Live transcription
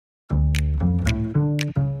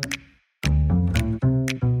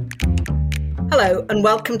Hello and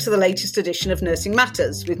welcome to the latest edition of Nursing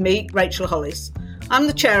Matters with me, Rachel Hollis. I'm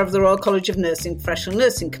the chair of the Royal College of Nursing Professional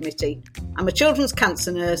Nursing Committee. I'm a children's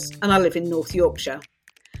cancer nurse and I live in North Yorkshire.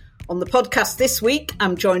 On the podcast this week,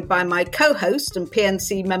 I'm joined by my co-host and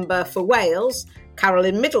PNC member for Wales,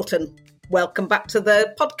 Carolyn Middleton. Welcome back to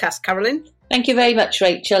the podcast, Carolyn. Thank you very much,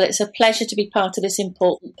 Rachel. It's a pleasure to be part of this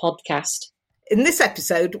important podcast. In this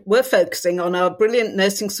episode, we're focusing on our brilliant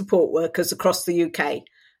nursing support workers across the UK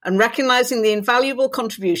and recognising the invaluable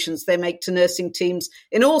contributions they make to nursing teams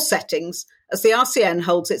in all settings as the RCN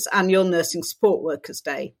holds its annual Nursing Support Workers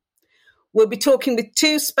Day. We'll be talking with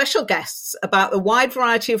two special guests about the wide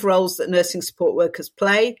variety of roles that nursing support workers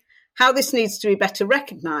play, how this needs to be better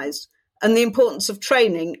recognised, and the importance of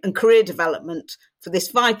training and career development for this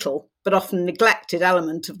vital but often neglected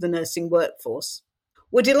element of the nursing workforce.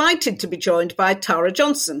 We're delighted to be joined by Tara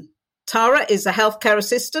Johnson. Tara is a healthcare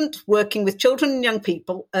assistant working with children and young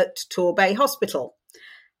people at Torbay Hospital.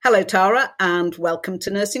 Hello, Tara, and welcome to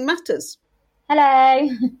Nursing Matters. Hello.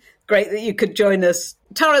 Great that you could join us.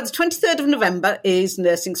 Tara, the 23rd of November is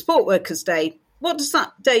Nursing Support Workers Day. What does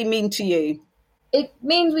that day mean to you? It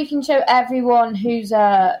means we can show everyone who's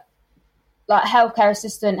a healthcare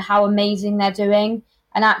assistant how amazing they're doing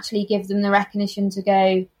and actually give them the recognition to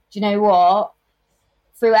go, do you know what?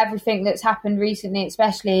 Through everything that's happened recently,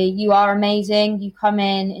 especially, you are amazing. You come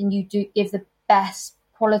in and you do give the best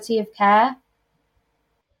quality of care.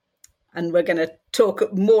 And we're going to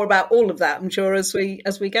talk more about all of that, I'm sure, as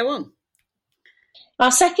we go on.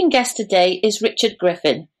 Our second guest today is Richard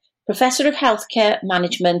Griffin, Professor of Healthcare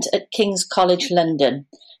Management at King's College London.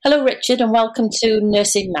 Hello, Richard, and welcome to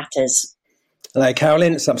Nursing Matters. Hello,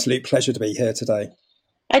 Carolyn. It's an absolute pleasure to be here today.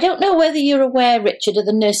 I don't know whether you're aware, Richard, of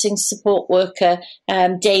the Nursing Support Worker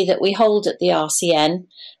Day that we hold at the RCN,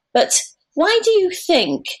 but why do you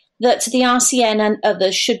think that the RCN and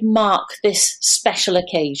others should mark this special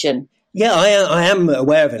occasion? Yeah, I am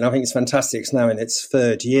aware of it. I think it's fantastic. It's now in its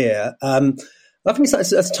third year. I think,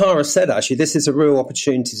 as Tara said, actually, this is a real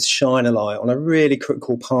opportunity to shine a light on a really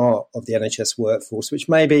critical part of the NHS workforce, which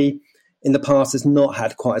maybe in the past has not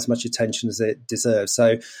had quite as much attention as it deserves. So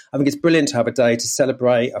I think it's brilliant to have a day to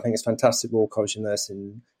celebrate. I think it's fantastic Royal College of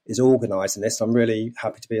Nursing is organising this. I'm really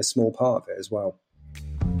happy to be a small part of it as well.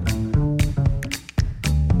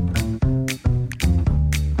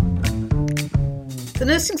 The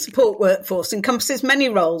nursing support workforce encompasses many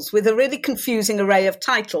roles with a really confusing array of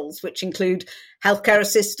titles, which include healthcare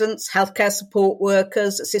assistants, healthcare support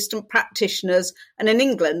workers, assistant practitioners, and in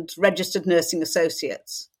England, registered nursing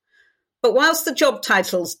associates. But whilst the job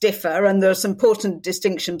titles differ and there are some important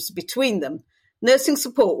distinctions between them, nursing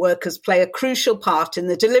support workers play a crucial part in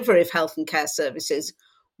the delivery of health and care services,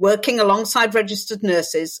 working alongside registered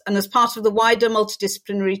nurses and as part of the wider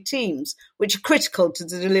multidisciplinary teams, which are critical to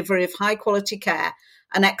the delivery of high-quality care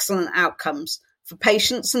and excellent outcomes for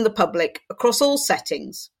patients and the public across all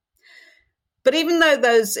settings. But even though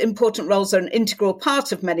those important roles are an integral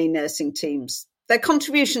part of many nursing teams, their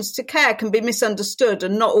contributions to care can be misunderstood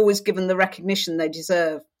and not always given the recognition they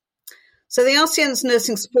deserve. So the RCN's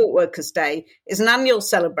Nursing Support Workers Day is an annual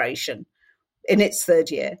celebration in its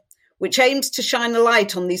third year, which aims to shine a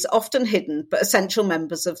light on these often hidden but essential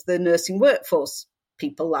members of the nursing workforce,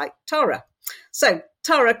 people like Tara. So,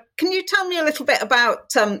 Tara, can you tell me a little bit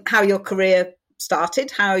about how your career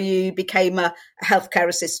started, how you became a healthcare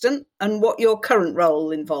assistant, and what your current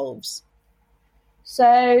role involves?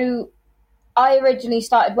 So I originally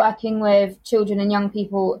started working with children and young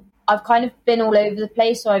people. I've kind of been all over the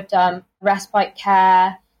place. So I've done respite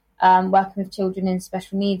care, working with children in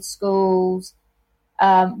special needs schools,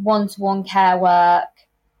 one-to-one care work,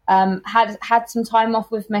 had some time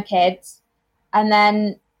off with my kids. And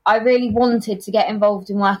then I really wanted to get involved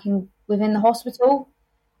in working within the hospital.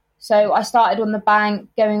 So I started on the bank,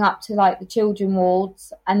 going up to the children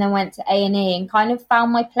wards, and then went to A&E and kind of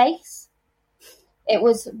found my place. It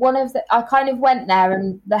was I kind of went there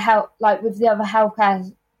and with the other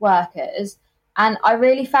healthcare workers, and I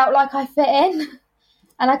really felt like I fit in,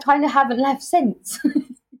 and I kind of haven't left since.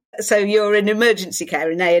 So you're in emergency care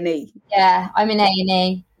in A&E? Yeah, I'm in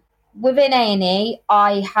A&E. Within A&E,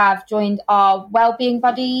 I have joined our wellbeing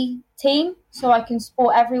buddy team so I can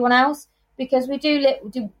support everyone else, because we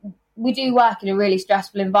do work in a really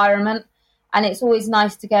stressful environment, and it's always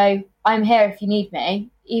nice to go, I'm here if you need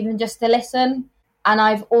me, even just to listen. And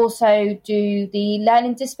I've also do the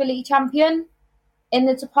Learning Disability Champion in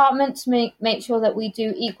the department to make sure that we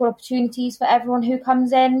do equal opportunities for everyone who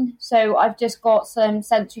comes in. So I've just got some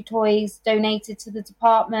sensory toys donated to the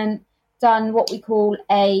department, done what we call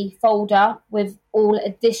a folder with all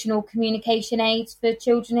additional communication aids for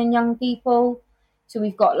children and young people. So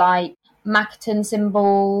we've got Makaton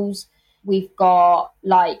symbols. We've got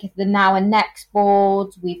like the now and next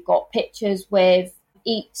boards. We've got pictures with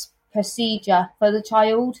each procedure for the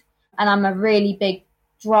child. And I'm a really big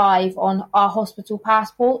drive on our hospital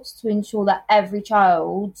passports to ensure that every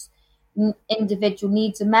child's individual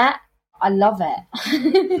needs are met. I love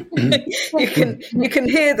it. You can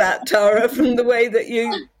hear that, Tara, from the way that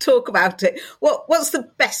you talk about it. What's the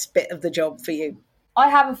best bit of the job for you? I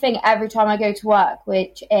have a thing every time I go to work,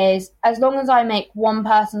 which is as long as I make one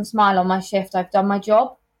person smile on my shift, I've done my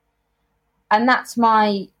job. And that's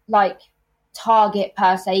my target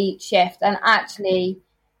per se each shift. And actually,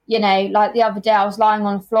 like the other day I was lying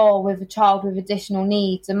on the floor with a child with additional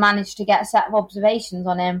needs and managed to get a set of observations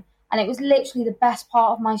on him. And it was literally the best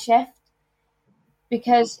part of my shift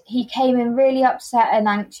because he came in really upset and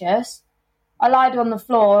anxious. I lied on the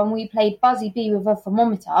floor and we played Buzzy Bee with a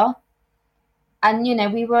thermometer. And,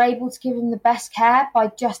 we were able to give him the best care by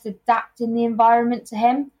just adapting the environment to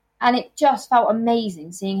him. And it just felt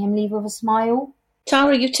amazing seeing him leave with a smile.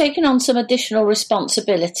 Tara, you've taken on some additional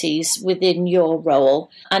responsibilities within your role,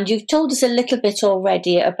 and you've told us a little bit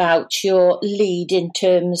already about your lead in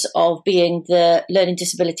terms of being the Learning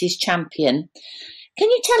Disabilities Champion. Can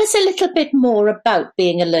you tell us a little bit more about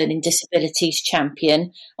being a Learning Disabilities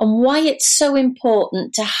Champion and why it's so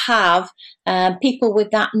important to have people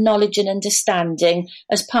with that knowledge and understanding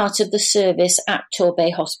as part of the service at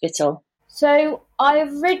Torbay Hospital? So I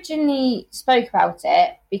originally spoke about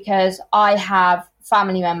it because I have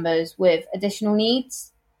family members with additional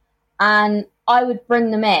needs and I would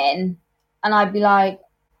bring them in and I'd be like,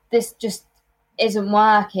 this just isn't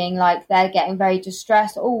working, like they're getting very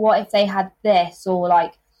distressed. Oh, what if they had this? Or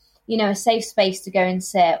a safe space to go and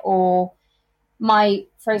sit. Or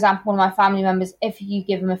for example, one of my family members, if you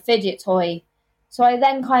give them a fidget toy. So I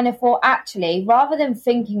then kind of thought, actually, rather than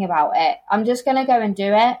thinking about it, I'm just going to go and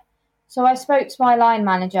do it. So I spoke to my line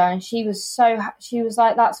manager and she was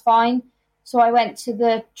like, that's fine. So I went to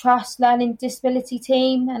the Trust Learning Disability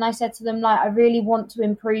team and I said to them, I really want to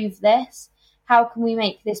improve this. How can we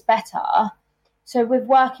make this better? So with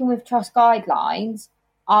working with Trust guidelines,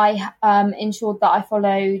 I ensured that I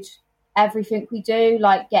followed everything we do,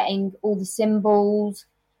 like getting all the symbols,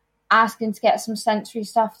 asking to get some sensory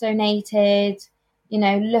stuff donated,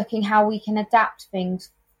 looking how we can adapt things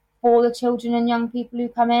for the children and young people who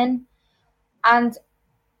come in. And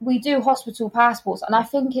we do hospital passports, and I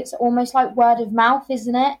think it's almost like word of mouth,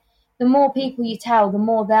 isn't it? The more people you tell, the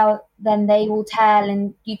more they will tell,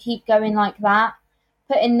 and you keep going like that.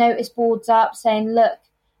 Putting notice boards up saying, look,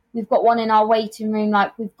 we've got one in our waiting room,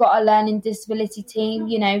 we've got a learning disability team,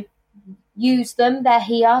 use them. They're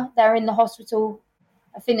here. They're in the hospital.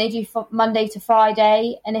 I think they do Monday to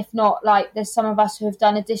Friday. And if not, there's some of us who have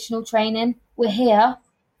done additional training. We're here.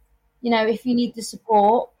 If you need the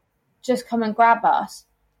support, just come and grab us.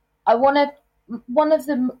 One of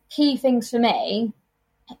the key things for me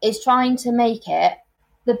is trying to make it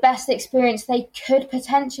the best experience they could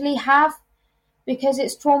potentially have, because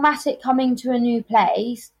it's traumatic coming to a new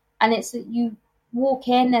place and it's that you walk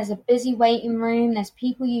in, there's a busy waiting room, there's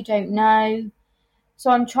people you don't know. So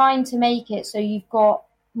I'm trying to make it so you've got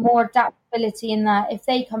more adaptability in that if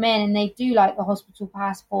they come in and they do like the hospital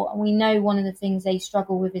passport and we know one of the things they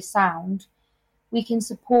struggle with is sound, we can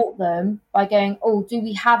support them by going, do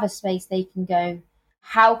we have a space they can go?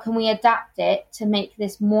 How can we adapt it to make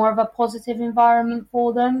this more of a positive environment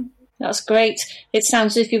for them? That's great. It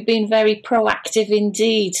sounds as if you've been very proactive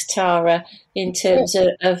indeed, Tara, in terms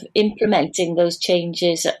of implementing those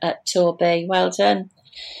changes at Torbay. Well done.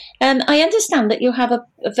 I understand that you have a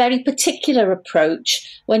very particular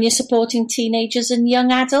approach when you're supporting teenagers and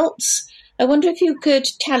young adults. I wonder if you could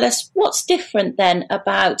tell us what's different then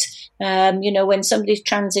about, when somebody's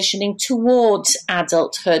transitioning towards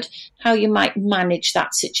adulthood, how you might manage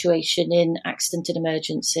that situation in accident and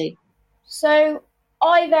emergency. So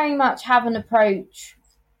I very much have an approach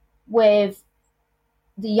with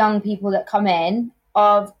the young people that come in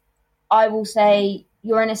of, I will say,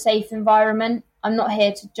 you're in a safe environment. I'm not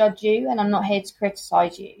here to judge you and I'm not here to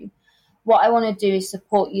criticise you. What I want to do is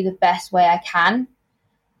support you the best way I can.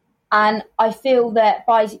 And I feel that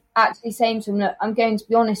by actually saying to them, look, I'm going to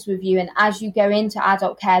be honest with you, and as you go into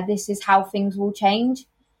adult care, this is how things will change.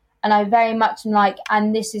 And I very much am like,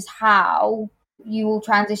 and this is how you will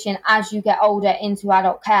transition as you get older into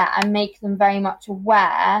adult care, and make them very much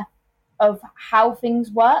aware of how things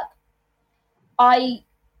work. I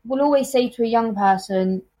will always say to a young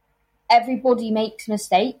person, everybody makes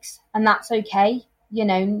mistakes and that's okay.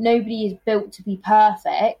 Nobody is built to be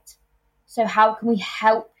perfect. So how can we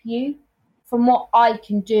help you? From what I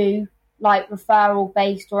can do, like referral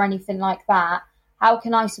based or anything like that, how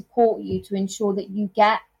can I support you to ensure that you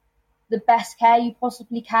get the best care you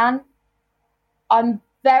possibly can? I'm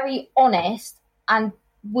very honest and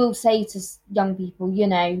will say to young people,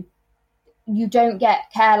 you don't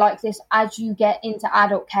get care like this. As you get into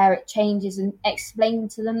adult care, it changes, and explain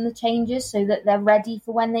to them the changes so that they're ready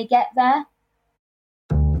for when they get there.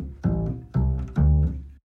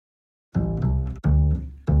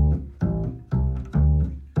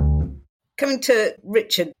 Coming to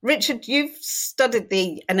Richard. Richard, you've studied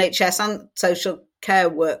the NHS and social care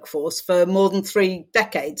workforce for more than 3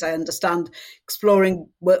 decades, I understand, exploring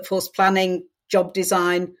workforce planning, job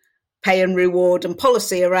design, pay and reward, and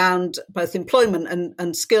policy around both employment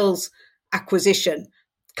and skills acquisition,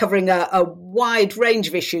 covering a wide range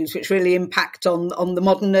of issues which really impact on the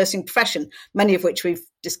modern nursing profession, many of which we've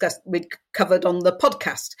covered on the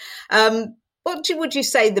podcast. What would you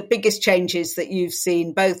say the biggest changes that you've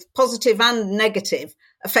seen, both positive and negative,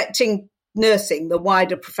 affecting nursing, the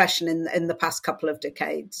wider profession, in the past couple of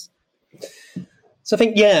decades? So I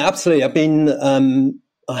think, yeah, absolutely.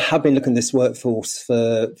 I have been looking at this workforce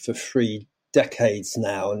for 3 decades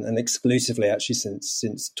now, and exclusively actually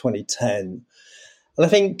since 2010. And I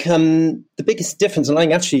think the biggest difference, and I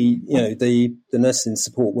think actually, the nursing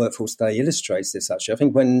support workforce day illustrates this. Actually, I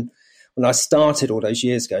think when I started all those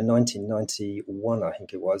years ago, 1991, I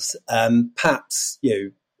think it was, perhaps,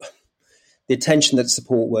 the attention that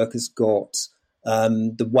support workers got,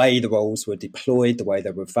 the way the roles were deployed, the way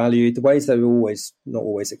they were valued, the ways they were not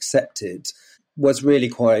always accepted, was really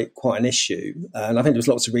quite an issue. And I think there's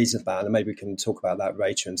lots of reasons for that, and maybe we can talk about that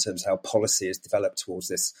later in terms of how policy has developed towards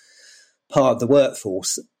this part of the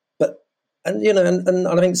workforce. And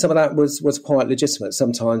I think some of that was quite legitimate.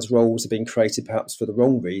 Sometimes roles have been created perhaps for the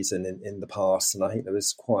wrong reason in the past, and I think there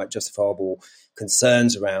was quite justifiable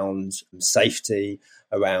concerns around safety,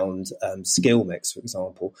 around skill mix, for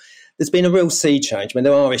example. There's been a real sea change. I mean,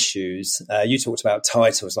 there are issues. You talked about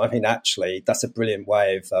titles, and I think actually that's a brilliant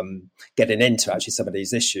way of getting into actually some of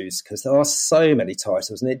these issues, because there are so many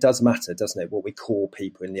titles, and it does matter, doesn't it, what we call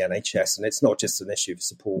people in the NHS, and it's not just an issue for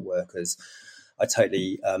support workers. I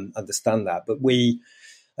totally understand that. But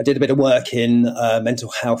I did a bit of work in mental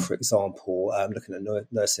health, for example, looking at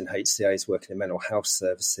nursing HCAs working in mental health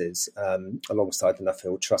services alongside the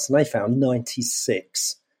Nuffield Trust. And they found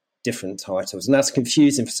 96 different titles. And that's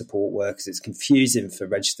confusing for support workers. It's confusing for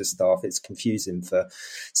registered staff. It's confusing for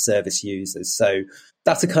service users. So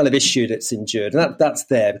that's a kind of issue that's endured. And that's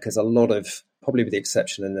there because a lot of, probably with the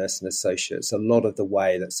exception of nursing associates, a lot of the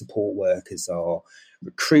way that support workers are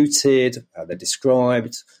recruited, how they're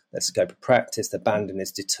described, their scope of practice, their banding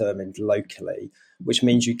is determined locally, which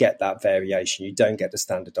means you get that variation. You don't get the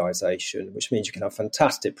standardisation, which means you can have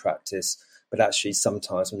fantastic practice, but actually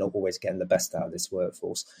sometimes we're not always getting the best out of this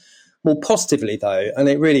workforce. More positively, though, and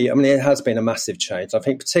it has been a massive change. I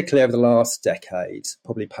think particularly over the last decade,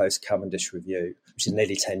 probably post-Cavendish Review, which is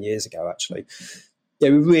nearly 10 years ago, actually, we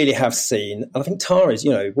really have seen, and I think Tara's,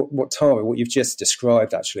 what you've just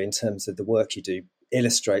described, actually, in terms of the work you do,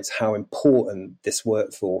 illustrates how important this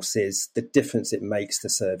workforce is, the difference it makes to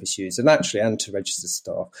service users and to registered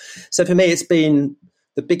staff. So for me, it's been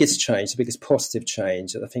the biggest change, the biggest positive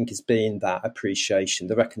change, I think, has been that appreciation,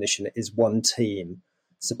 the recognition that is one team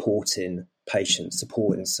supporting patients,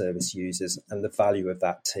 supporting service users, and the value of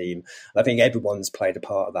that team. And I think everyone's played a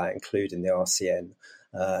part of that, including the RCN.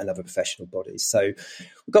 And other professional bodies. So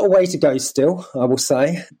we've got a way to go still, I will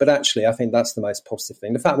say. But actually, I think that's the most positive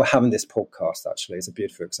thing. The fact we're having this podcast actually is a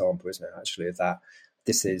beautiful example, isn't it, actually, of that.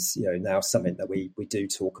 This is, now something that we do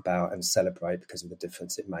talk about and celebrate because of the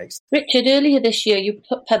difference it makes. Richard, earlier this year, you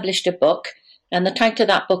published a book, and the title of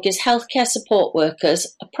that book is Healthcare Support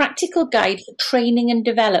Workers, A Practical Guide for Training and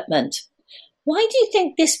Development. Why do you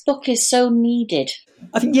think this book is so needed?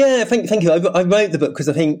 Thank you. I wrote the book because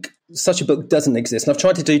I think such a book doesn't exist. And I've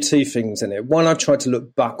tried to do 2 things in it. One, I've tried to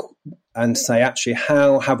look back and say, actually,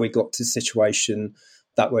 how have we got to the situation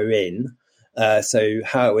that we're in? So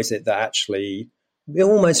how is it that actually,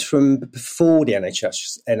 almost from before the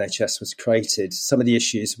NHS was created, some of the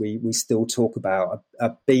issues we still talk about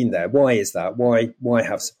have been there. Why is that? Why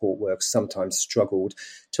have support workers sometimes struggled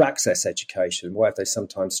to access education? Why have they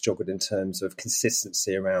sometimes struggled in terms of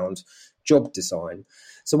consistency around job design?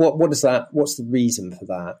 So what's the reason for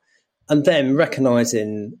that? And then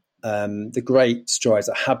recognising the great strides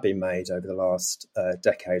that have been made over the last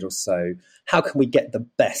decade or so, how can we get the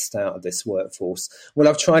best out of this workforce? What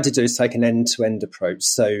I've tried to do is take an end-to-end approach.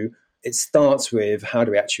 So it starts with how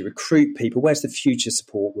do we actually recruit people? Where's the future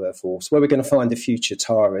support workforce? Where are we going to find the future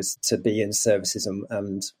Taras to be in services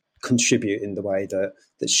and contribute in the way that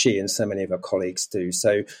she and so many of her colleagues do?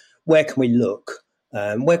 So where can we look?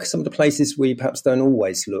 Where some of the places we perhaps don't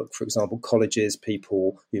always look, for example, colleges,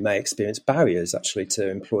 people who may experience barriers actually to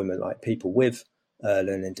employment, like people with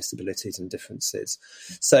learning disabilities and differences.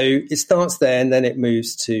 So it starts there, and then it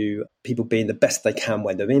moves to people being the best they can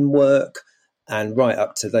when they're in work, and right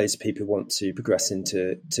up to those people who want to progress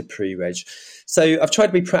into pre-reg. So I've tried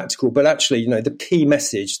to be practical, but actually, the key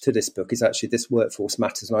message to this book is actually this workforce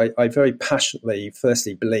matters. And I very passionately,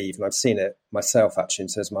 firstly, believe, and I've seen it myself actually in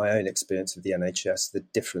terms of my own experience of the NHS, the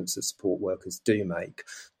difference that support workers do make.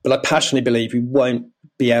 But I passionately believe we won't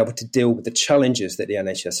be able to deal with the challenges that the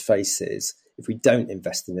NHS faces if we don't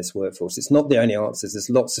invest in this workforce. It's not the only answers. There's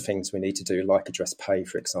lots of things we need to do, like address pay,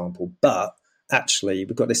 for example. But actually,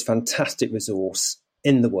 we've got this fantastic resource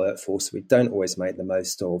in the workforce we don't always make the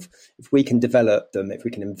most of. If we can develop them, if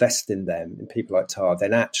we can invest in them, in people like Tara,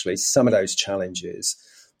 then actually some of those challenges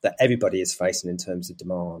that everybody is facing in terms of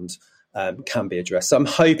demand can be addressed. So I'm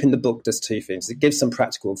hoping the book does two things. It gives some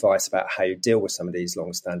practical advice about how you deal with some of these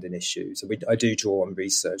long-standing issues. And I do draw on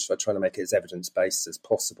research, so I try to make it as evidence-based as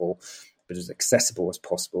possible, but as accessible as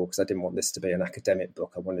possible, because I didn't want this to be an academic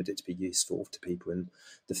book. I wanted it to be useful to people in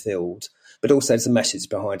the field. But also there's a message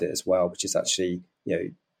behind it as well, which is actually,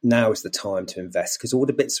 now is the time to invest, because all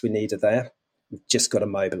the bits we need are there. We've just got to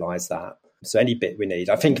mobilise that. So any bit we need,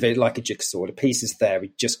 I think of it like a jigsaw. The piece is there,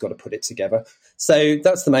 we've just got to put it together. So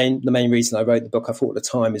that's the main reason I wrote the book. I thought the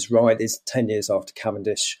time is right. It's 10 years after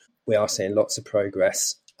Cavendish. We are seeing lots of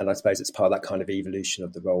progress. And I suppose it's part of that kind of evolution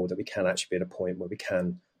of the role that we can actually be at a point where we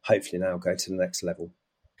can hopefully now go to the next level.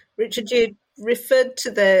 Richard, you referred to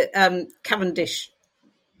the Cavendish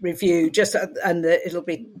review, and it'll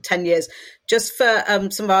be 10 years. Just for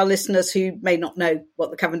some of our listeners who may not know what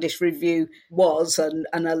the Cavendish review was, and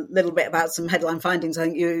a little bit about some headline findings. I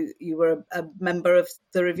think you were a member of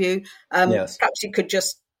the review. Yes. Perhaps you could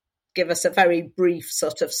just give us a very brief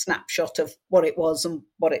sort of snapshot of what it was and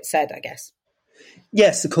what it said, I guess.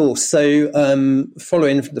 Yes, of course. So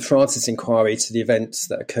following the Francis inquiry to the events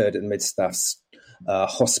that occurred at Midstaff's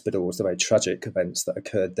hospitals, the very tragic events that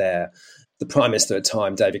occurred there, the Prime Minister at the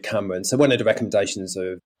time, David Cameron, so one of the recommendations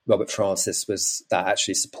of Robert Francis was that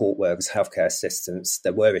actually support workers, healthcare assistants,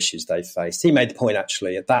 there were issues they faced. He made the point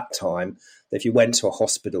actually at that time that if you went to a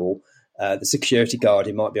hospital, the security guard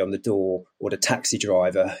who might be on the door or the taxi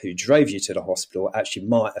driver who drove you to the hospital actually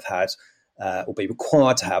might have had or be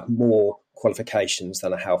required to have more qualifications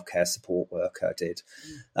than a healthcare support worker did.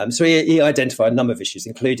 So he identified a number of issues,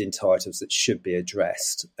 including titles, that should be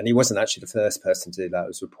addressed. And he wasn't actually the first person to do that. There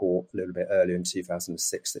was a report a little bit earlier in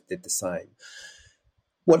 2006 that did the same.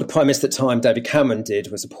 What the Prime Minister at the time, David Cameron,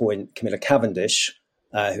 did was appoint Camilla Cavendish,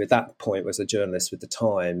 who at that point was a journalist with the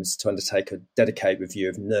Times, to undertake a dedicated review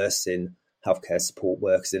of nursing healthcare support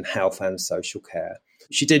workers in health and social care.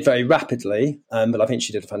 She did very rapidly, but I think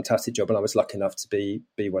she did a fantastic job, and I was lucky enough to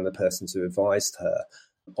be one of the persons who advised her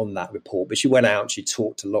on that report. But she went out and she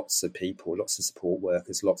talked to lots of people, lots of support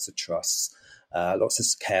workers, lots of trusts, lots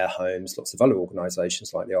of care homes, lots of other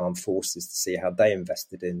organisations like the Armed Forces to see how they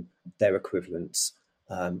invested in their equivalents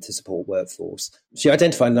to support workforce. She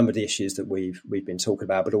identified a number of the issues that we've been talking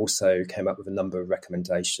about, but also came up with a number of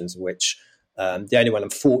recommendations, which the only one,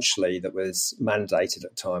 unfortunately, that was mandated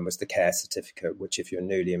at the time was the care certificate, which if you're a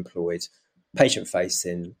newly employed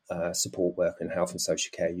patient-facing support worker in health and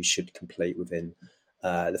social care, you should complete within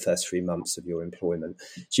the first 3 months of your employment.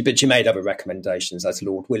 But she made other recommendations, as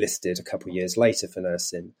Lord Willis did a couple of years later for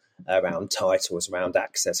nursing, around titles, around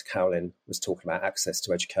access. Carolyn was talking about access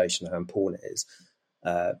to education, how important it is.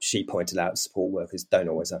 She pointed out support workers don't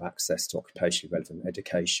always have access to occupationally relevant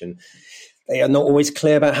education. They are not always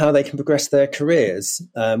clear about how they can progress their careers,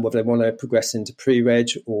 whether they want to progress into pre-reg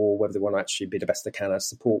or whether they want to actually be the best they can as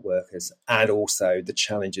support workers, and also the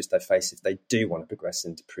challenges they face if they do want to progress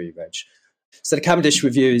into pre-reg. So the Cavendish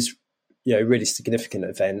Review is a really significant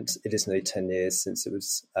event. It is nearly 10 years since it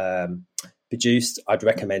was produced. I'd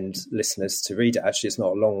recommend listeners to read it. Actually, it's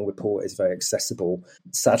not a long report. It's very accessible.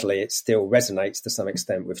 Sadly, it still resonates to some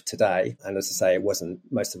extent with today. And as I say, most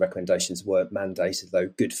of the recommendations weren't mandated, though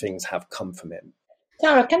good things have come from it.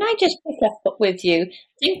 Tara, can I just pick up with you,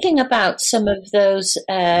 thinking about some of those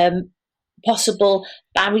possible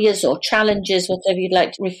barriers or challenges, whatever you'd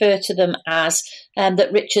like to refer to them as,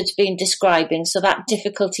 that Richard's been describing. So that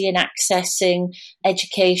difficulty in accessing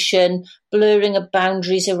education, blurring of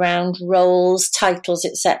boundaries around roles, titles,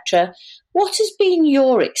 etc. What has been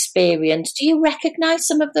your experience? Do you recognise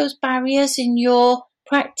some of those barriers in your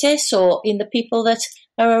practice or in the people that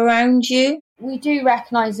are around you? We do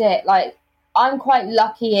recognise it. Like, I'm quite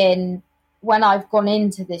lucky in when I've gone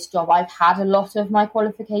into this job, I've had a lot of my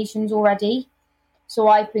qualifications already. So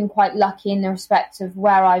I've been quite lucky in the respect of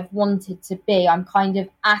where I've wanted to be. I'm kind of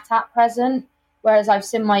at present, whereas I've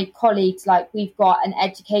seen my colleagues, like we've got an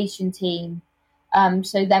education team.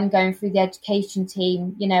 So them going through the education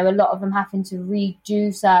team, you know, a lot of them having to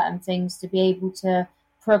redo certain things to be able to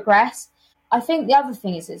progress. I think the other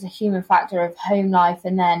thing is it's a human factor of home life,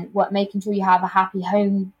 and then making sure you have a happy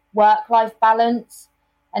home work-life balance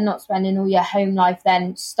and not spending all your home life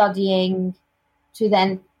then studying to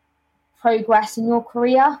then progress in your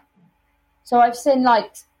career. So I've seen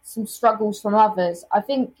like some struggles from others. I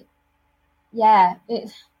think,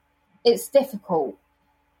 it's difficult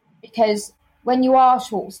because when you are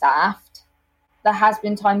short-staffed, there has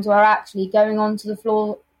been times where actually going onto the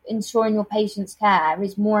floor, ensuring your patient's care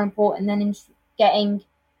is more important than getting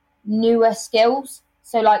newer skills.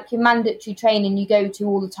 So like your mandatory training you go to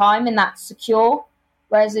all the time and that's secure.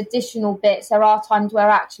 Whereas additional bits, there are times where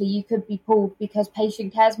actually you could be pulled because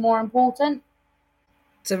patient care is more important.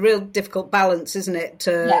 It's a real difficult balance, isn't it?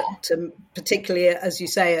 To particularly, as you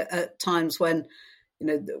say, at times when, you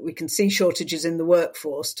know, we can see shortages in the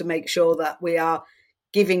workforce, to make sure that we are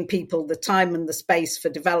giving people the time and the space for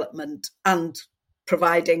development and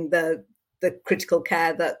providing the critical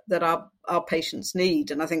care that our patients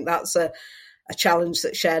need. And I think that's a challenge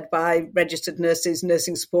that's shared by registered nurses,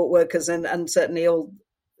 nursing support workers, and certainly all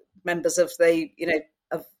members of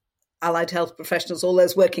of allied health professionals, all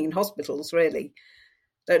those working in hospitals, really.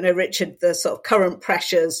 Don't know, Richard, the sort of current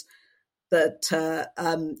pressures that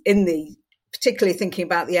particularly thinking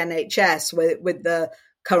about the NHS with the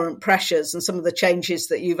current pressures and some of the changes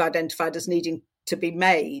that you've identified as needing to be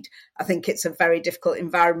made. I think it's a very difficult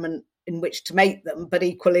environment in which to make them, but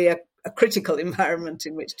equally a critical environment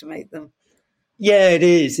in which to make them. Yeah, it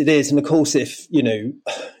is. And of course, if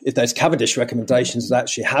those Cavendish recommendations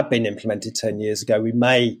actually had been implemented 10 years ago, we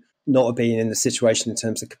may not have been in the situation in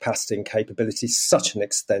terms of capacity and capability to such an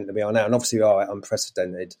extent that we are now. And obviously we are at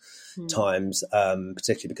unprecedented times,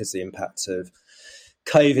 particularly because of the impact of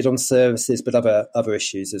COVID on services, but other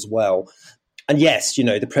issues as well. And yes,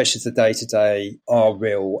 the pressures of day to day are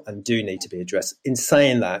real and do need to be addressed. In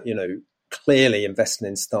saying that, clearly investing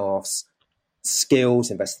in staff's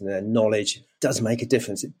skills, investing in their knowledge does make a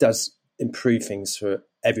difference. It does improve things for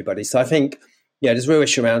everybody. So I think, there's a real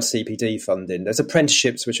issue around CPD funding. There's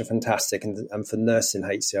apprenticeships, which are fantastic, and for nursing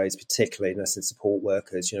HCAs, particularly nursing support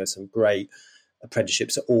workers, some great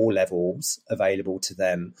apprenticeships at all levels available to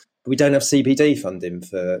them. But we don't have CPD funding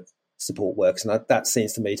for support workers, and that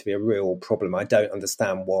seems to me to be a real problem. I don't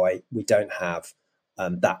understand why we don't have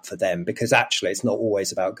that for them, because actually it's not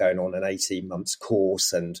always about going on an 18 months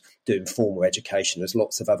course and doing formal education. There's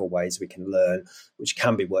lots of other ways we can learn, which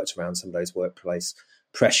can be worked around some of those workplace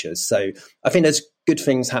pressures. So I think there's good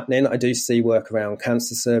things happening. I do see work around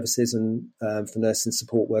cancer services and for nursing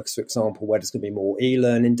support workers, for example, where there's going to be more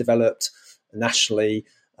e-learning developed nationally,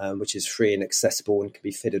 which is free and accessible and can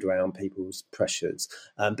be fitted around people's pressures.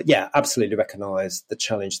 But absolutely recognise the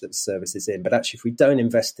challenge that the service is in. But actually, if we don't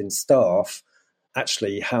invest in staff,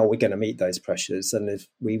 actually, how are we going to meet those pressures? And if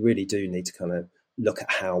we really do need to kind of look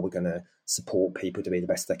at how we're going to support people to be the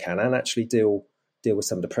best they can and actually deal with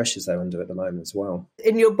some of the pressures they're under at the moment as well.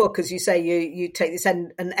 In your book, as you say, you take this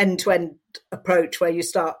an end-to-end approach where you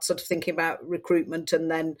start sort of thinking about recruitment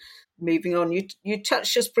and then moving on. You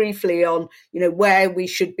touched just briefly on, where we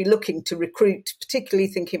should be looking to recruit, particularly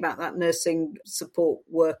thinking about that nursing support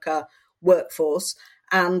worker workforce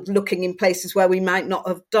and looking in places where we might not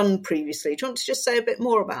have done previously. Do you want to just say a bit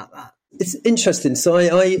more about that? It's interesting. So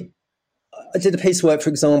I did a piece of work, for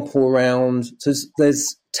example, around, so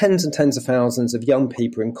there's tens and tens of thousands of young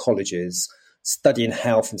people in colleges studying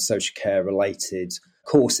health and social care related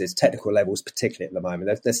courses, technical levels particularly at the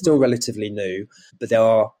moment. They're still relatively new, but there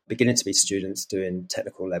are beginning to be students doing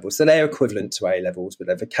technical levels. So they're equivalent to A-levels, but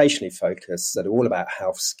they're vocationally focused, so they're all about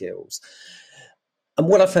health skills. And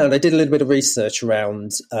what I found, I did a little bit of research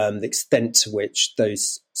around the extent to which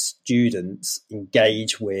those students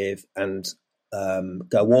engage with and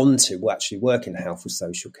go on to actually work in health or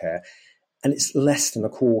social care. And it's less than a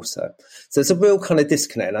quarter. So it's a real kind of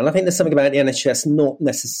disconnect. And I think there's something about the NHS not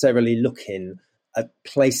necessarily looking at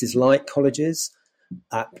places like colleges,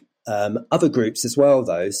 at other groups as well,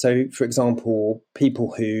 though. So, for example,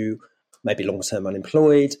 people who may be long-term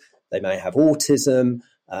unemployed, they may have autism.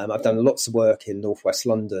 I've done lots of work in Northwest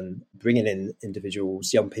London, bringing in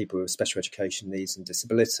individuals, young people with special education needs and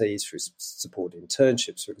disabilities through supported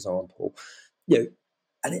internships, for example.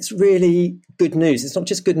 And it's really good news. It's not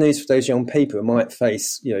just good news for those young people who might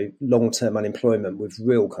face, long-term unemployment with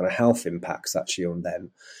real kind of health impacts actually on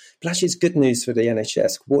them. But actually, it's good news for the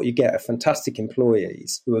NHS. What you get are fantastic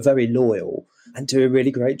employees who are very loyal and do a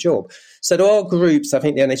really great job. So there are groups I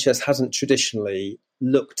think the NHS hasn't traditionally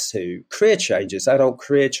looked to, career changes, adult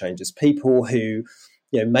career changes, people who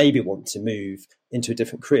maybe want to move into a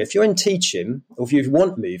different career. If you're in teaching, or if you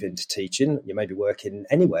want to move into teaching, you may be working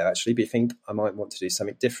anywhere actually, but you think, I might want to do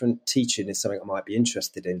something different. Teaching is something I might be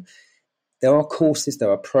interested in. There are courses, there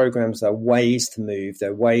are programs, there are ways to move, there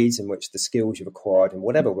are ways in which the skills you've acquired in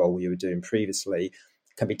whatever role you were doing previously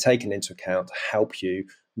can be taken into account to help you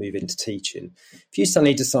move into teaching. If you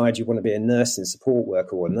suddenly decide you want to be a nursing support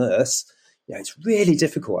worker or a nurse, it's really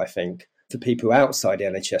difficult, I think, for people outside the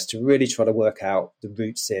NHS to really try to work out the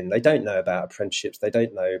routes in. They don't know about apprenticeships. They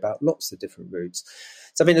don't know about lots of different routes.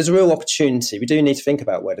 So I think there's a real opportunity. We do need to think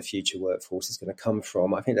about where the future workforce is going to come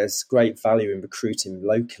from. I think there's great value in recruiting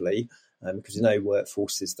locally because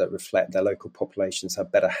workforces that reflect their local populations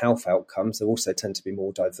have better health outcomes. They also tend to be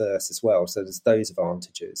more diverse as well. So there's those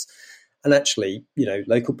advantages. And actually,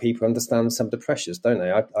 local people understand some of the pressures, don't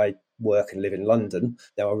they? I work and live in London.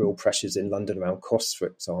 There are real pressures in London around costs, for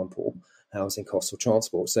example, housing costs or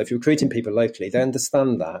transport. So if you're recruiting people locally, they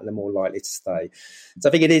understand that and they're more likely to stay. So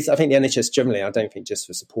I think the NHS generally, I don't think just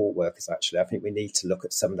for support workers, actually, I think we need to look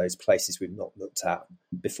at some of those places we've not looked at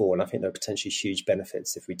before. And I think there are potentially huge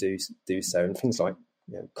benefits if we do so. And things like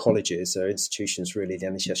colleges or institutions, really, the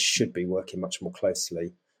NHS should be working much more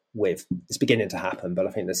closely with. It's beginning to happen, but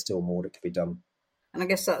I think there's still more that could be done. And I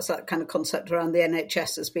guess that's that kind of concept around the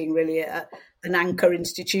NHS as being really an anchor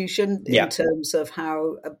institution in terms of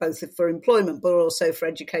how, both for employment, but also for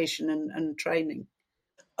education and training.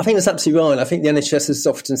 I think that's absolutely right. I think the NHS has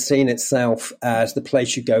often seen itself as the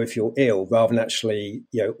place you go if you're ill, rather than actually,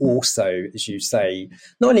 also, as you say,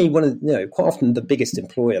 not only one of, quite often the biggest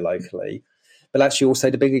employer locally, but actually also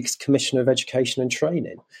the biggest commissioner of education and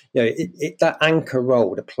training. That anchor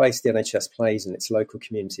role, the place the NHS plays in its local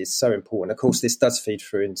community is so important. Of course, this does feed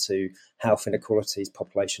through into health inequalities,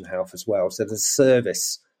 population health as well. So there's a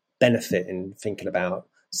service benefit in thinking about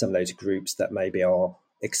some of those groups that maybe are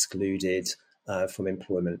excluded from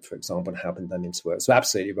employment, for example, and helping them into work. So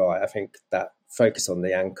absolutely right. I think that focus on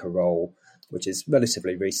the anchor role, which is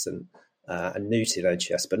relatively recent and new to the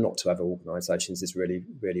NHS, but not to other organisations, is really,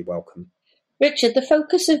 really welcome. Richard, the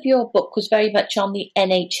focus of your book was very much on the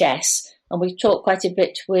NHS, and we've talked quite a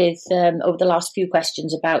bit over the last few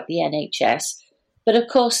questions about the NHS. But of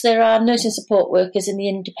course, there are nursing support workers in the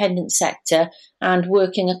independent sector and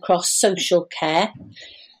working across social care.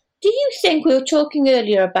 Do you think, we were talking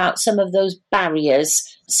earlier about some of those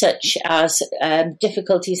barriers, such as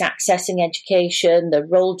difficulties accessing education, the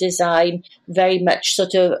role design, very much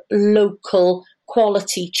sort of local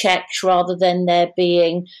quality checks rather than there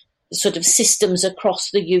being sort of systems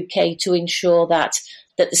across the UK to ensure that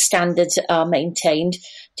the standards are maintained.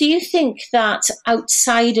 Do you think that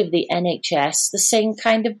outside of the NHS, the same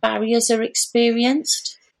kind of barriers are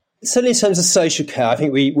experienced? Certainly in terms of social care, I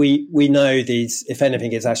think we know these, if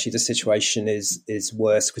anything, is actually the situation is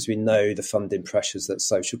worse because we know the funding pressures that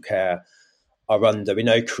social care are under. We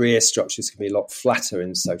know career structures can be a lot flatter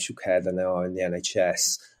in social care than they are in the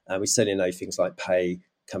NHS. And we certainly know things like pay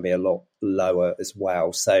can be a lot lower as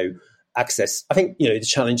well. So access, I think, the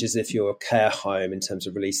challenges if you're a care home in terms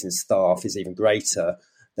of releasing staff is even greater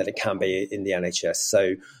than it can be in the NHS.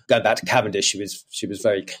 So going back to Cavendish, she was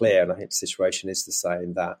very clear, and I think the situation is the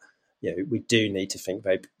same, that we do need to think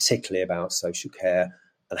very particularly about social care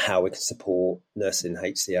and how we can support nursing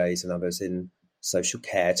HCAs and others in social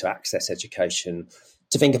care to access education,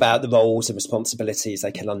 to think about the roles and responsibilities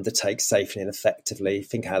they can undertake safely and effectively,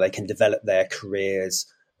 think how they can develop their careers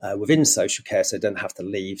within social care so they don't have to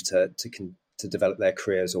leave to develop their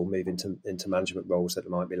careers or move into management roles that they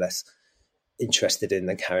might be less interested in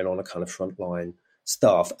than carrying on a kind of frontline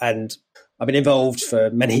staff. And I've been involved for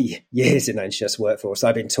many years in NHS workforce.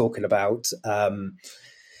 I've been talking about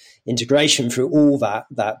integration through all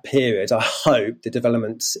that period. I hope the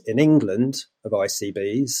developments in England of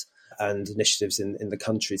ICBs and initiatives in the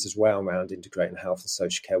countries as well around integrating health and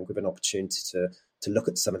social care will give an opportunity to look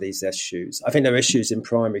at some of these issues. I think there are issues in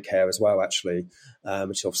primary care as well, actually,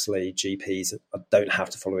 which obviously GPs don't have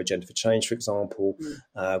to follow Agenda for Change, for example.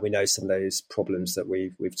 We know some of those problems that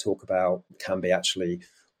we've talked about can be actually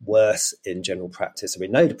worse in general practice. And we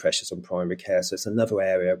know the pressures on primary care. So it's another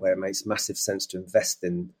area where it makes massive sense to invest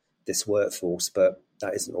in this workforce, but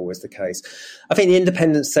that isn't always the case. I think the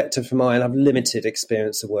independent sector, for mine, I have limited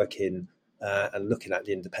experience of working and looking at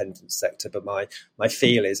the independent sector, but my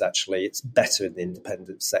feel is actually it's better in the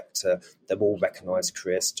independent sector. They're more recognised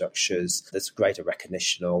career structures. There's greater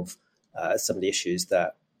recognition of some of the issues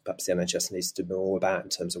that perhaps the NHS needs to do more about in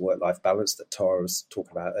terms of work-life balance that Tara was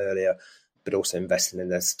talking about earlier, but also investing in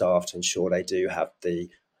their staff to ensure they do have the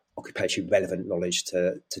occupationally relevant knowledge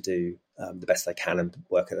to do the best they can and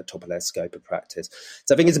work at the top of their scope of practice.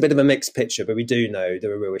 So I think it's a bit of a mixed picture, but we do know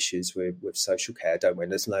there are real issues with social care, don't we?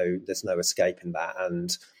 And there's no escaping that,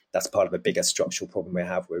 and that's part of a bigger structural problem we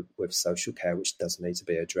have with social care, which does need to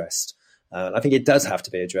be addressed. I think it does have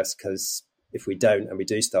to be addressed, because if we don't, and we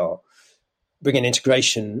do start bringing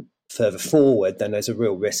integration further forward, then there's a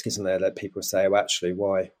real risk, isn't there, that people say, oh, actually,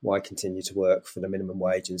 why continue to work for the minimum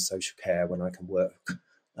wage in social care when I can work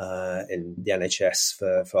in the NHS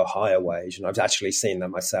for a higher wage? And I've actually seen that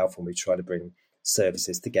myself when we try to bring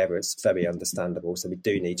services together. It's very understandable. So we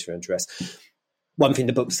do need to address. One thing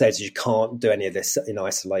the book says is you can't do any of this in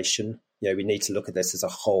isolation. We need to look at this as a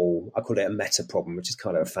whole. I call it a meta problem, which is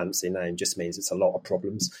kind of a fancy name, just means it's a lot of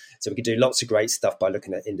problems. So we can do lots of great stuff by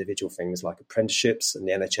looking at individual things like apprenticeships, and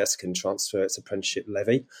the NHS can transfer its apprenticeship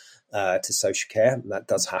levy to social care. And that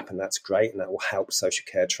does happen. That's great. And that will help social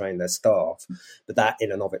care train their staff. But that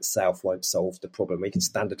in and of itself won't solve the problem. We can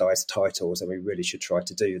standardise titles, and we really should try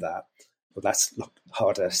to do that. Well, that's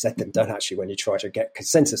harder said than done, actually, when you try to get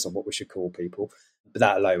consensus on what we should call people. But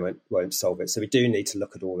that alone won't solve it. So we do need to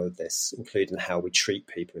look at all of this, including how we treat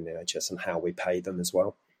people in the NHS and how we pay them as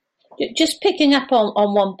well. Just picking up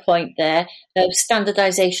on one point there of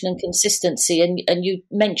standardisation and consistency, and you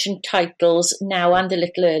mentioned titles now and a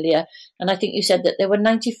little earlier, and I think you said that there were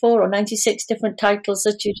 94 or 96 different titles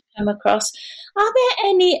that you'd come across. Are there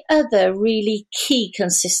any other really key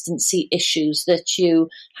consistency issues that you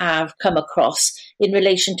have come across in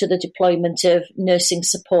relation to the deployment of nursing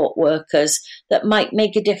support workers that might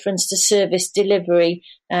make a difference to service delivery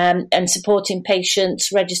and supporting patients,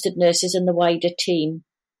 registered nurses and the wider team?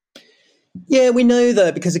 Yeah, we know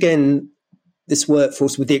that because, again, this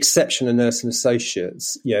workforce, with the exception of nursing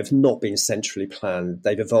associates, have not been centrally planned.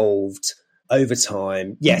 They've evolved over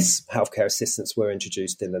time. Yes, healthcare assistants were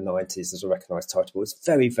introduced in the 90s as a recognised title, but it was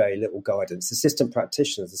very, very little guidance. Assistant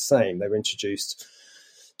practitioners, the same. They were introduced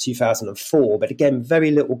 2004, but again,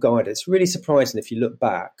 very little guidance. Really surprising if you look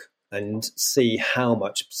back and see how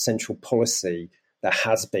much central policy there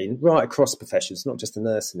has been right across professions, not just a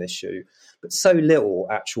nursing issue, but so little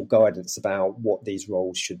actual guidance about what these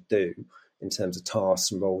roles should do in terms of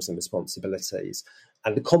tasks and roles and responsibilities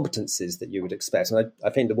and the competencies that you would expect. And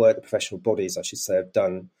I think the work the professional bodies, I should say, have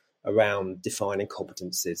done around defining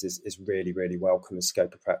competencies is really, really welcome in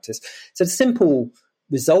scope of practice. So the simple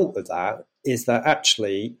result of that is that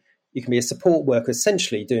actually you can be a support worker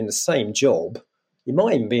essentially doing the same job. You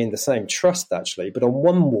might even be in the same trust, actually, but on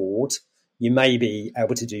one ward, you may be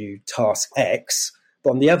able to do task X, but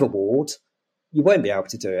on the other ward, you won't be able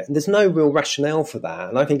to do it. And there's no real rationale for that.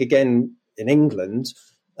 And I think, again, in England,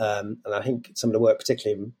 and I think some of the work,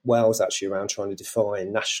 particularly in Wales, actually around trying to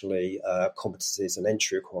define nationally competencies and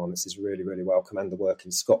entry requirements is really, really welcome. And the work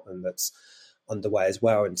in Scotland that's underway as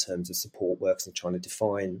well in terms of support workers and trying to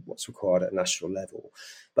define what's required at a national level.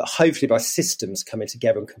 But hopefully by systems coming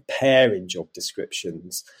together and comparing job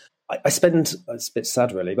descriptions, I spend, it's a bit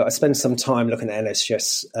sad really, but I spend some time looking at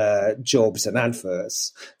NHS jobs and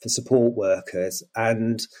adverts for support workers.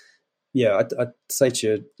 And I'd say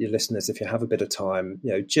to your listeners, if you have a bit of time,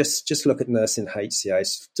 just look at nursing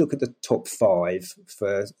HCAs, look at the top 5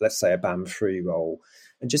 for, let's say, a Band 3 role,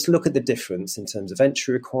 and just look at the difference in terms of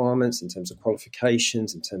entry requirements, in terms of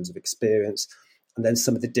qualifications, in terms of experience, and then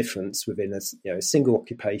some of the difference within a single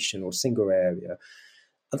occupation or single area.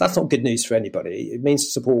 And that's not good news for anybody. It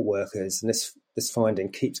means support workers, and this finding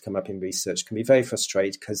keeps coming up in research, can be very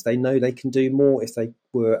frustrated because they know they can do more if they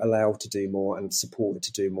were allowed to do more and supported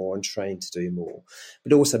to do more and trained to do more.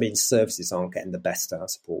 But it also means services aren't getting the best out of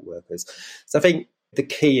support workers. So I think the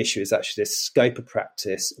key issue is actually this scope of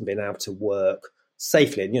practice and being able to work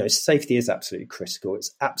safely. And, safety is absolutely critical.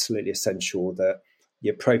 It's absolutely essential that the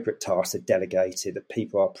appropriate tasks are delegated, that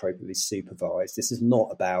people are appropriately supervised. This is not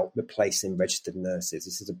about replacing registered nurses.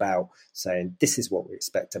 This is about saying this is what we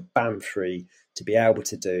expect a Band 3 to be able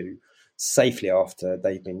to do safely after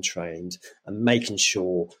they've been trained, and making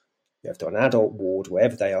sure you have to an adult ward,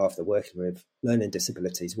 wherever they are, if they're working with learning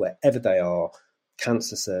disabilities, wherever they are,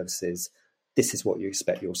 cancer services, this is what you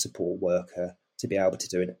expect your support worker to be able to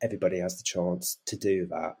do, and everybody has the chance to do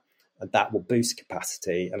that. And that will boost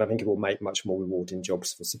capacity. And I think it will make much more rewarding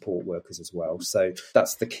jobs for support workers as well. So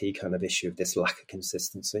that's the key kind of issue of this lack of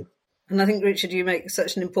consistency. And I think, Richard, you make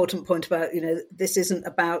such an important point about, this isn't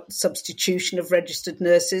about substitution of registered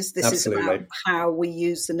nurses. This Absolutely. Is about how we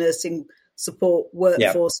use the nursing support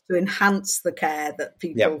workforce to enhance the care that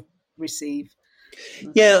people receive.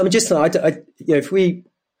 Yeah, I mean, just if we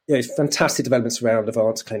fantastic developments around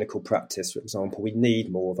advanced clinical practice, for example. We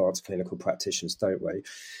need more advanced clinical practitioners, don't we?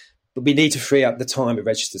 But we need to free up the time of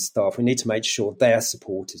registered staff. We need to make sure they're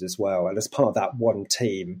supported as well. And as part of that one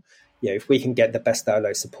team, if we can get the best out of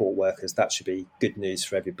those support workers, that should be good news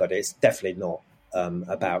for everybody. It's definitely not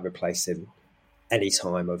about replacing any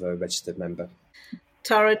time of a registered member.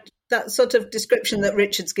 Tara, that sort of description that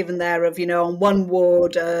Richard's given there of, on one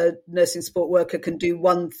ward, a nursing support worker can do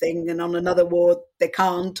one thing and on another ward they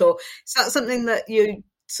can't, or is that something that you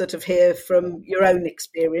sort of hear from your own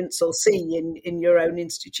experience or see in your own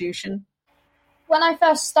institution? When I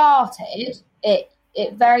first started, it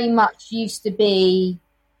very much used to be,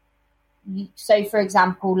 so for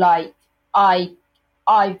example, like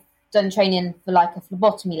I've done training for like a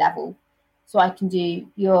phlebotomy level, so I can do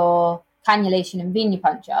your cannulation and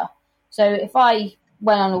venipuncture. So if I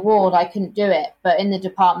went on a ward, I couldn't do it, but in the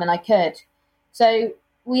department I could. So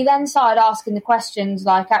we then started asking the questions,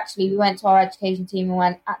 like actually we went to our education team and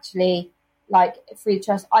went, actually, like through the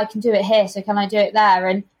trust, I can do it here, so can I do it there?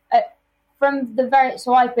 And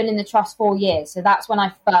so I've been in the trust 4 years, so that's when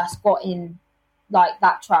I first got in like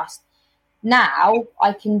that trust. Now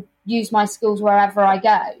I can use my skills wherever I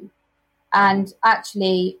go. And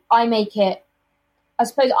actually I make it, I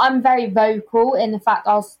suppose I'm very vocal in the fact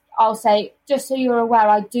I'll say, just so you're aware,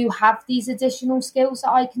 I do have these additional skills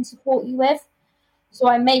that I can support you with. So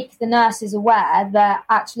I make the nurses aware that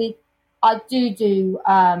actually I do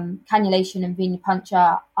cannulation and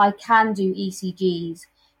venipuncture. I can do ECGs,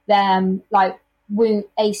 like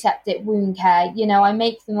aseptic wound care. I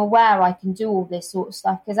make them aware I can do all this sort of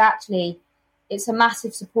stuff because actually it's a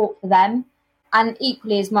massive support for them. And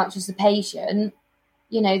equally as much as the patient,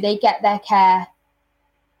 they get their care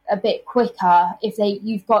a bit quicker if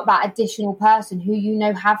you've got that additional person who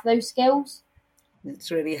have those skills.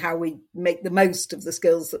 It's really how we make the most of the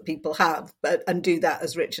skills that people have, and do that,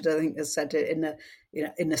 as Richard I think has said, it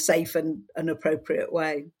in a safe and an appropriate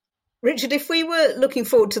way. Richard, if we were looking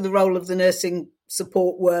forward to the role of the nursing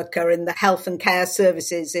support worker in the health and care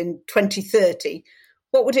services in 2030,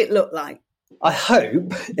 what would it look like? I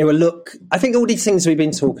hope it will look, I think all these things we've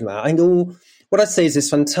been talking about, what I see is this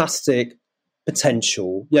fantastic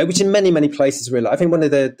potential, which in many, many places I think one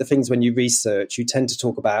of the things when you research, you tend to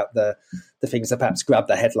talk about the things that perhaps grab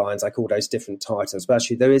the headlines, like all those different titles, but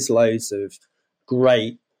actually there is loads of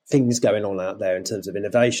great things going on out there in terms of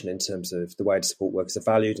innovation, in terms of the way the support workers are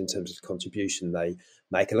valued, in terms of the contribution they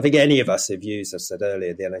make. And I think any of us who've used, as I said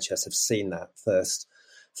earlier, the NHS have seen that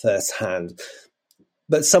firsthand.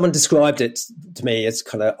 But someone described it to me as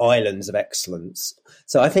kind of islands of excellence.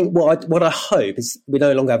 So I think what I hope is we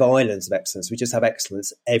no longer have islands of excellence. We just have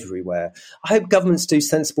excellence everywhere. I hope governments do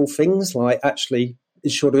sensible things like actually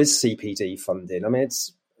ensure there is CPD funding. I mean,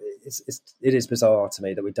 it is bizarre to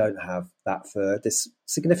me that we don't have that for this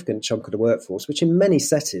significant chunk of the workforce, which in many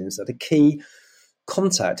settings are the key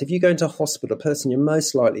contact. If you go into a hospital, the person you're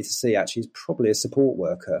most likely to see actually is probably a support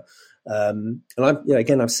worker. And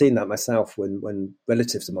I've seen that myself when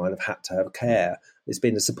relatives of mine have had to have care. It's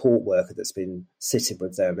been the support worker that's been sitting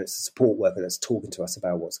with them. It's the support worker that's talking to us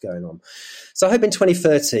about what's going on. So I hope in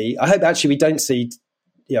 2030, I hope actually we don't see,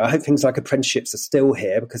 I hope things like apprenticeships are still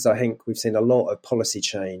here, because I think we've seen a lot of policy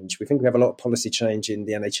change. We think we have a lot of policy change in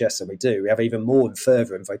the NHS, and we do. We have even more and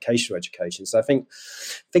further in vocational education. So I think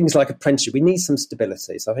things like apprenticeship, we need some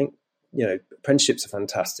stability. So I think apprenticeships are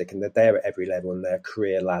fantastic and they're there at every level in their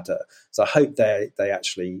career ladder. So I hope they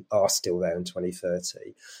actually are still there in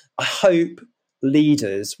 2030. I hope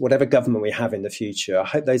leaders, whatever government we have in the future, I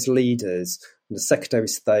hope those leaders, from the Secretary of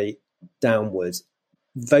State downwards,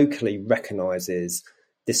 vocally recognises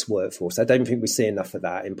this workforce. I don't think we see enough of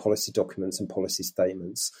that in policy documents and policy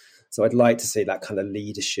statements. So I'd like to see that kind of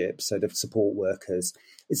leadership. So the support workers,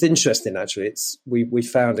 it's interesting actually. We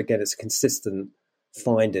found again, it's a consistent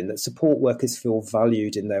finding that support workers feel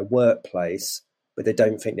valued in their workplace, but they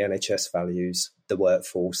don't think the NHS values the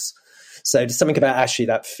workforce. So there's something about actually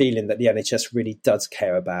that feeling that the NHS really does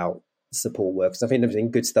care about support workers. I think there's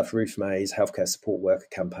been good stuff. Ruth May's healthcare support worker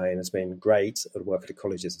campaign has been great. The work at the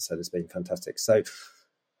colleges, as I said, has been fantastic. So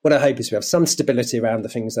what I hope is we have some stability around the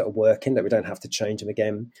things that are working, that we don't have to change them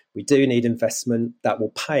again. We do need investment that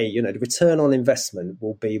will pay, the return on investment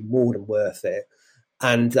will be more than worth it.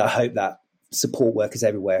 And I hope that support workers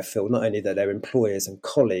everywhere feel not only that their employers and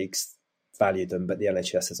colleagues value them, but the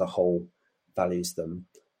NHS as a whole values them.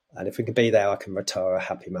 And if we can be there, I can retire a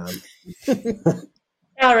happy man.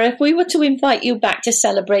 Tara, if we were to invite you back to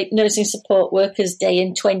celebrate Nursing Support Workers Day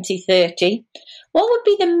in 2030, what would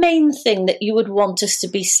be the main thing that you would want us to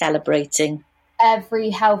be celebrating?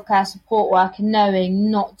 Every healthcare support worker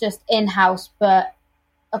knowing not just in-house, but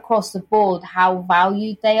across the board how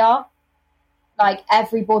valued they are. Like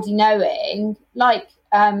everybody knowing, like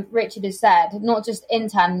Richard has said, not just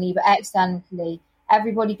internally but externally,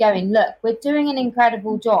 everybody going, look, we're doing an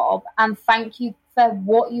incredible job and thank you for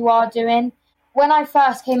what you are doing. When I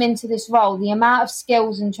first came into this role, the amount of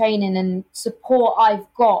skills and training and support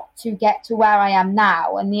I've got to get to where I am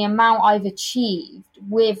now and the amount I've achieved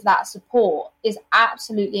with that support is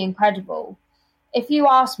absolutely incredible. If you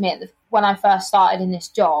asked me when I first started in this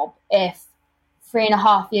job, if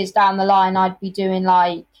 3.5 years down the line I'd be doing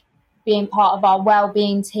like being part of our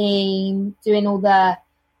wellbeing team, doing all the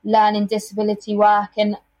learning disability work,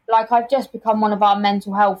 and like I've just become one of our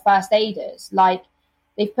mental health first aiders. Like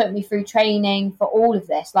they've put me through training for all of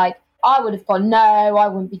this. Like I would have gone, no, I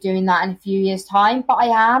wouldn't be doing that in a few years' time, but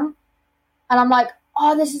I am. And I'm like,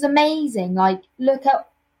 oh, this is amazing. Like look at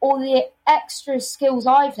all the extra skills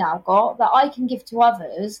I've now got that I can give to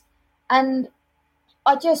others. And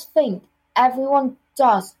I just think everyone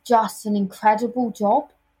does just an incredible job.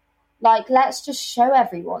 Like, let's just show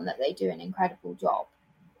everyone that they do an incredible job.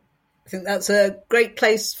 I think that's a great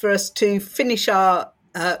place for us to finish our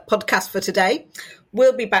podcast for today.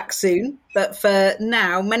 We'll be back soon, but for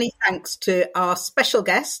now, many thanks to our special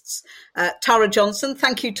guests, Tara Johnson.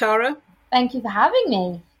 Thank you, Tara. Thank you for having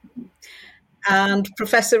me. And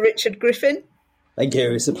Professor Richard Griffin. Thank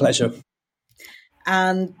you, it's a pleasure.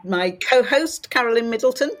 And my co-host, Carolyn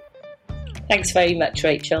Middleton. Thanks very much,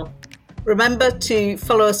 Rachel. Remember to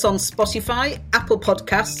follow us on Spotify, Apple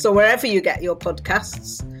Podcasts, or wherever you get your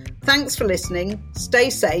podcasts. Thanks for listening,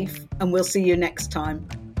 stay safe, and we'll see you next time.